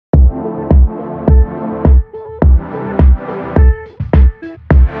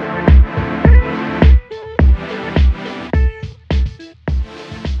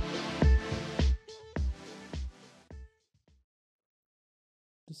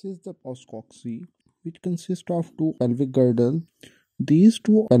This is the coxae, which consists of two pelvic girdle. These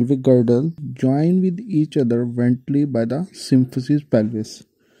two pelvic girdle join with each other ventrally by the symphysis pelvis.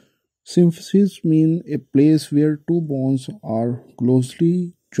 Symphysis means a place where two bones are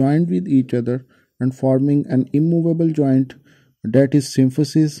closely joined with each other and forming an immovable joint, that is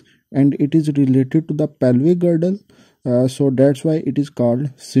symphysis, and it is related to the pelvic girdle. So that's why it is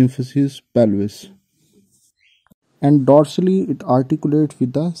called symphysis pelvis. And dorsally it articulates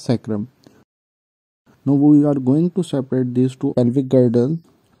with the sacrum. Now we are going to separate these two pelvic girdle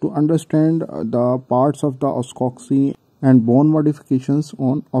to understand the parts of the coxae and bone modifications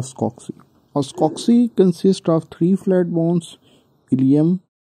on coxae. Coxae consists of three flat bones: ilium,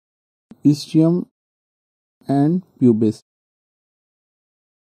 ischium, and pubis.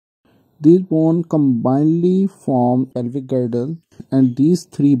 These bones combinedly form pelvic girdle, and these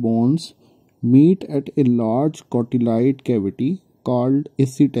three bones meet at a large cotyloid cavity called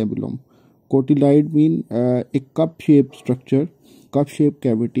acetabulum. Cotyloid means a cup-shaped structure, cup-shaped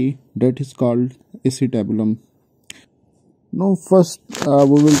cavity, that is called acetabulum. Now first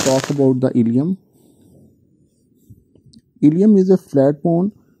we will talk about the ilium. Ilium is a flat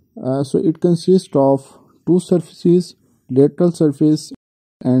bone, so it consists of two surfaces: lateral surface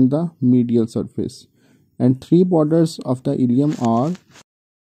and the medial surface. And three borders of the ilium are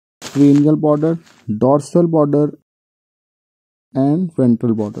cranial border, dorsal border, and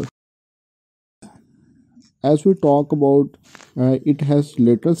ventral border. As we talk about, it has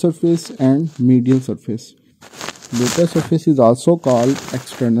lateral surface and medial surface. Lateral surface is also called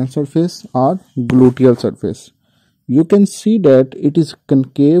external surface or gluteal surface. You can see that it is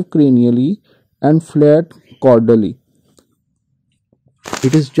concave cranially and flat caudally.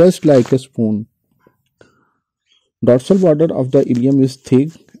 It is just like a spoon. Dorsal border of the ilium is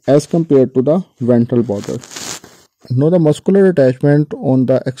thick as compared to the ventral border. Now the muscular attachment on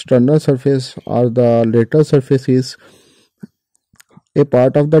the external surface or the lateral surface is a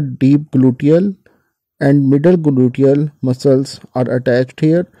part of the deep gluteal and middle gluteal muscles are attached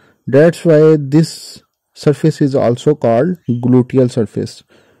here. That's why this surface is also called gluteal surface.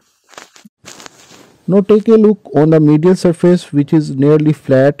 Now take a look on the medial surface, which is nearly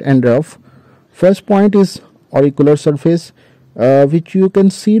flat and rough. First point is auricular surface, which you can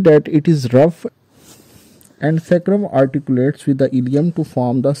see that it is rough, and sacrum articulates with the ilium to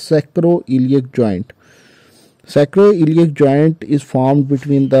form the sacroiliac joint. Sacroiliac joint is formed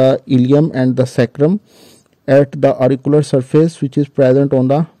between the ilium and the sacrum at the auricular surface, which is present on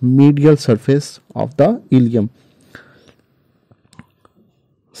the medial surface of the ilium.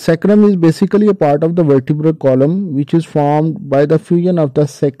 Sacrum is basically a part of the vertebral column, which is formed by the fusion of the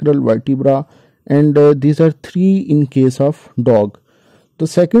sacral vertebra, and these are three in case of dog. The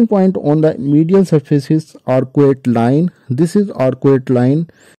second point on the medial surface is arcuate line. This is arcuate line.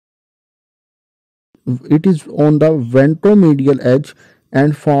 It is on the ventromedial edge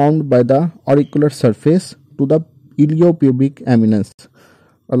and formed by the auricular surface to the iliopubic eminence.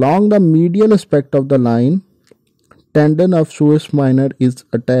 Along the medial aspect of the line, tendon of suis minor is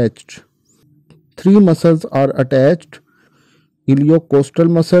attached. Three muscles are attached: iliocostal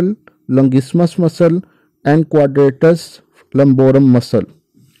muscle, longissimus muscle, and quadratus lumborum muscle.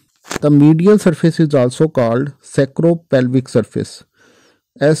 The medial surface is also called sacropelvic surface.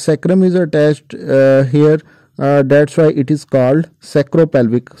 As sacrum is attached here, that's why it is called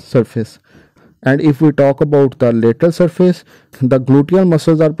sacropelvic surface. And if we talk about the lateral surface, the gluteal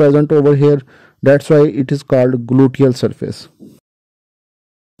muscles are present over here. That's why it is called gluteal surface.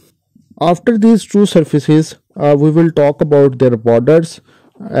 After these two surfaces, we will talk about their borders.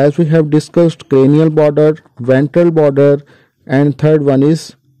 As we have discussed, cranial border, ventral border, and third one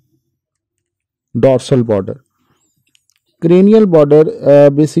is dorsal border. Cranial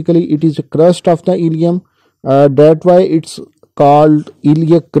border, basically it is a crust of the ilium. That's why it's called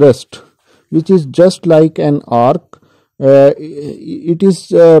iliac crust, which is just like an arc. It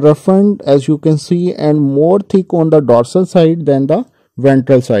is roughened, as you can see, and more thick on the dorsal side than the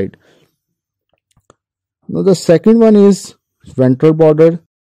ventral side. Now the second one is ventral border.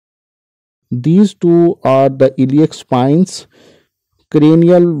 These two are the iliac spines: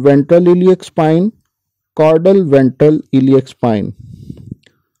 cranial ventral iliac spine, caudal ventral iliac spine.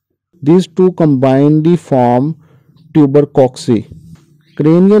 These two combinedly form tuber coxae.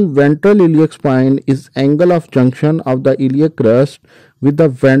 Cranial ventral iliac spine is angle of junction of the iliac crust with the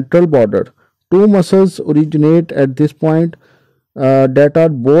ventral border. Two muscles originate at this point, that are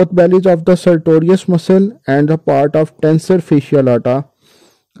both bellies of the sartorius muscle and the part of tensor fasciae lata.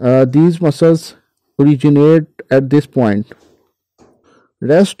 These muscles originate at this point.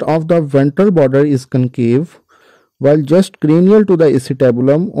 Rest of the ventral border is concave. while just cranial to the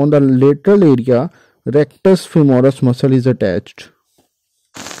acetabulum on the lateral area, rectus femoris muscle is attached.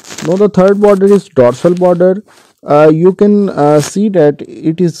 Now the third border is dorsal border. You can see that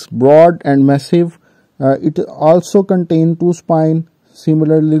it is broad and massive. It also contains two spines,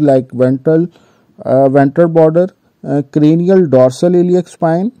 similarly like ventral border, cranial dorsal iliac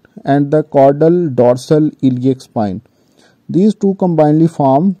spine and the caudal dorsal iliac spine. These two combinedly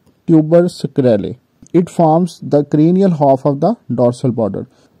form tuber sacrale. It forms the cranial half of the dorsal border.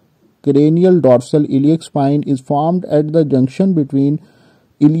 Cranial dorsal iliac spine is formed at the junction between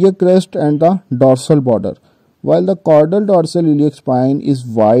iliac crest and the dorsal border, while the caudal dorsal iliac spine is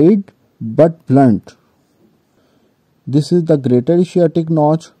wide but blunt. This is the greater ischiatic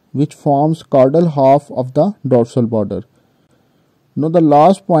notch which forms caudal half of the dorsal border. Now the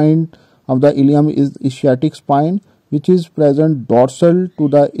last point of the ilium is ischiatic spine, which is present dorsal to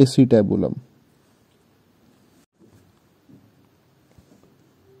the acetabulum.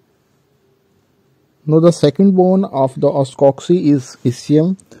 Now the second bone of the coxae is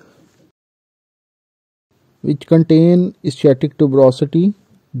ischium, which contain ischiatic tuberosity,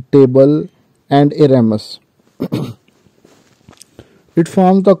 table and a ramus. It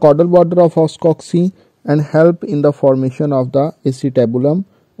forms the caudal border of coxae and help in the formation of the acetabulum,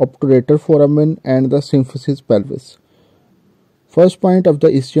 obturator foramen and the symphysis pelvis. First point of the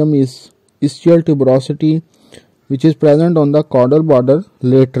ischium is ischial tuberosity, which is present on the caudal border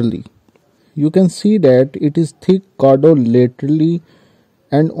laterally. You can see that it is thick caudolaterally,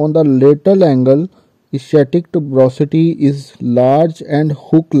 and on the lateral angle ischiatic tuberosity is large and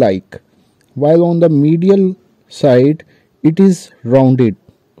hook-like, while on the medial side it is rounded.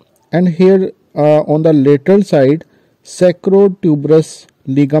 And here on the lateral side sacrotuberous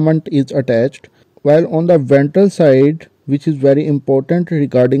ligament is attached, while on the ventral side, which is very important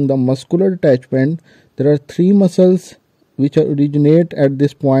regarding the muscular attachment, there are three muscles which originate at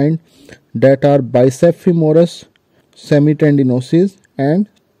this point, that are biceps femoris, semitendinosus and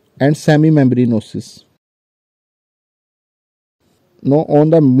semimembranosus. Now on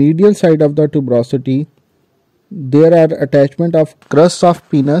the medial side of the tuberosity, there are attachment of crust of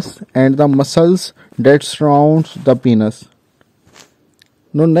penis and the muscles that surrounds the penis.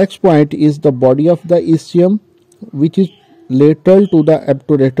 Now next point is the body of the ischium, which is lateral to the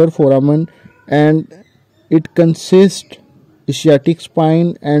obturator foramen, and it consists ischiatic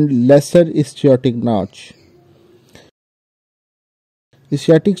spine and lesser ischiatic notch.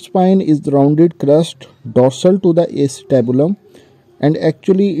 Ischiatic spine is the rounded crust dorsal to the acetabulum, and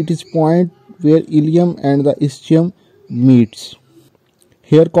actually it is point where ilium and the ischium meets.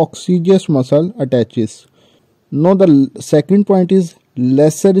 Here coccygeus muscle attaches. Now the second point is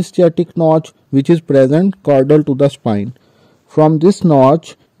lesser ischiatic notch, which is present caudal to the spine. From this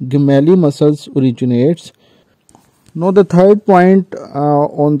notch gemelli muscles originates. Now the third point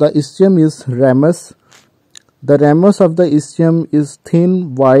on the ischium is ramus. The ramus of the ischium is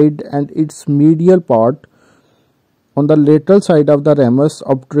thin, wide and its medial part. On the lateral side of the ramus,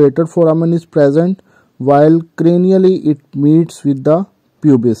 obturator foramen is present, while cranially it meets with the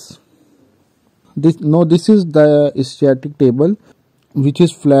pubis. This is the ischiatic table, which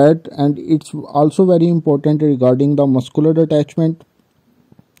is flat, and it's also very important regarding the muscular attachment.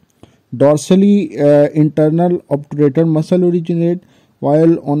 Dorsally internal obturator muscle originate,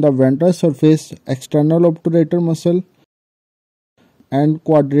 while on the ventral surface external obturator muscle and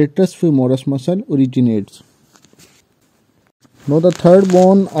quadratus femoris muscle originates. Now the third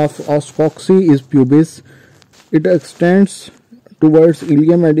bone of coxae is pubis. It extends towards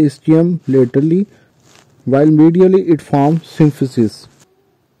ilium and ischium laterally, while medially it forms symphysis.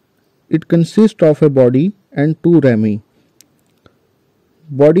 It consists of a body and two rami.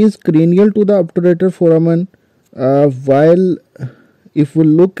 Body is cranial to the obturator foramen, while if we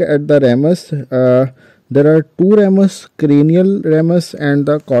look at the ramus, there are two ramus, cranial ramus and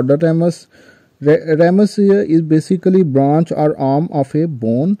the caudal ramus. Ramus is basically branch or arm of a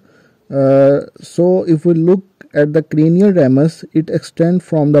bone. So if we look at the cranial ramus, it extends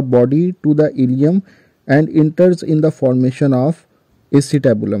from the body to the ilium and enters in the formation of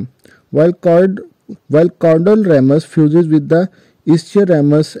acetabulum, while caudal ramus fuses with the ischial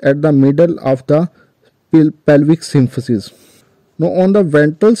ramus at the middle of the pelvic symphysis. Now on the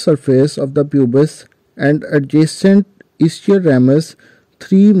ventral surface of the pubis and adjacent ischial ramus,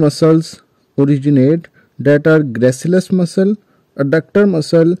 three muscles originate, that are gracilis muscle, adductor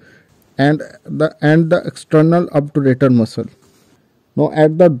muscle and the external obturator muscle. Now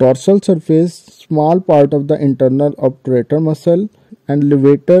at the dorsal surface, small part of the internal obturator muscle and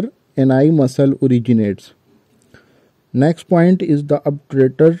levator ani muscle originates. Next point is the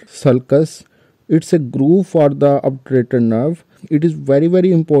obturator sulcus. It's a groove for the obturator nerve. It is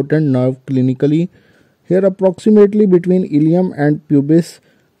very important nerve clinically. Here approximately between ilium and pubis,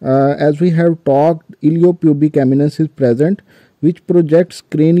 as we have talked, iliopubic eminence is present, which projects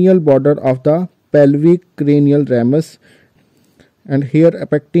cranial border of the pelvic cranial ramus, and here a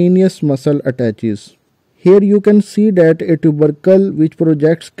pectineus muscle attaches. Here you can see that a tubercle which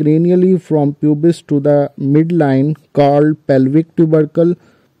projects cranially from pubis to the midline called pelvic tubercle.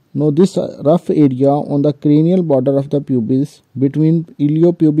 Now this rough area on the cranial border of the pubis between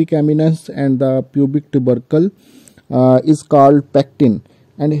iliopubic eminence and the pubic tubercle is called pecten,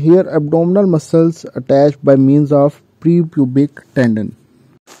 and here abdominal muscles attached by means of prepubic tendon.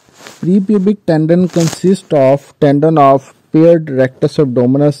 Prepubic tendon consists of tendon of paired rectus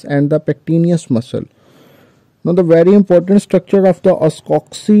abdominis and the pectineus muscle. Now the very important structure of the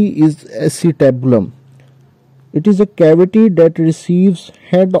coxae is acetabulum. It is a cavity that receives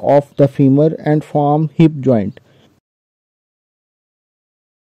head of the femur and form hip joint.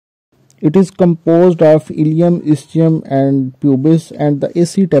 It is composed of ilium, ischium and pubis and the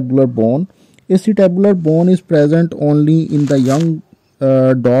acetabular bone. Acetabular bone is present only in the young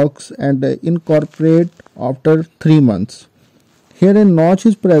dogs and incorporate after 3 months. Here a notch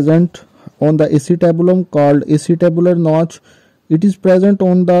is present on the acetabulum called acetabular notch. It is present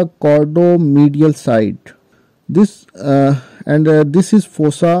on the cordomedial side. This is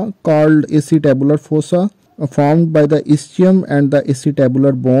fossa called acetabular fossa, formed by the ischium and the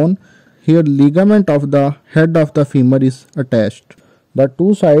acetabular bone. Here ligament of the head of the femur is attached. The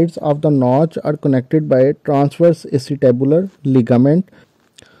two sides of the notch are connected by a transverse acetabular ligament.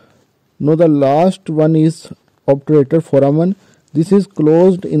 Now the last one is obturator foramen. This is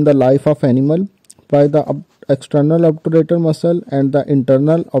closed in the life of animal by the external obturator muscle and the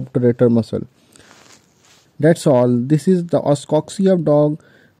internal obturator muscle. That's all. This is the coxae of dog.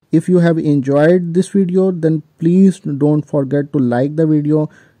 If you have enjoyed this video, then please don't forget to like the video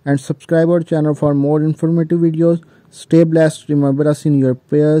and subscribe our channel for more informative videos. Stay blessed. Remember us in your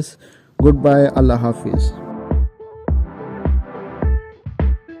prayers. Goodbye. Allah Hafiz.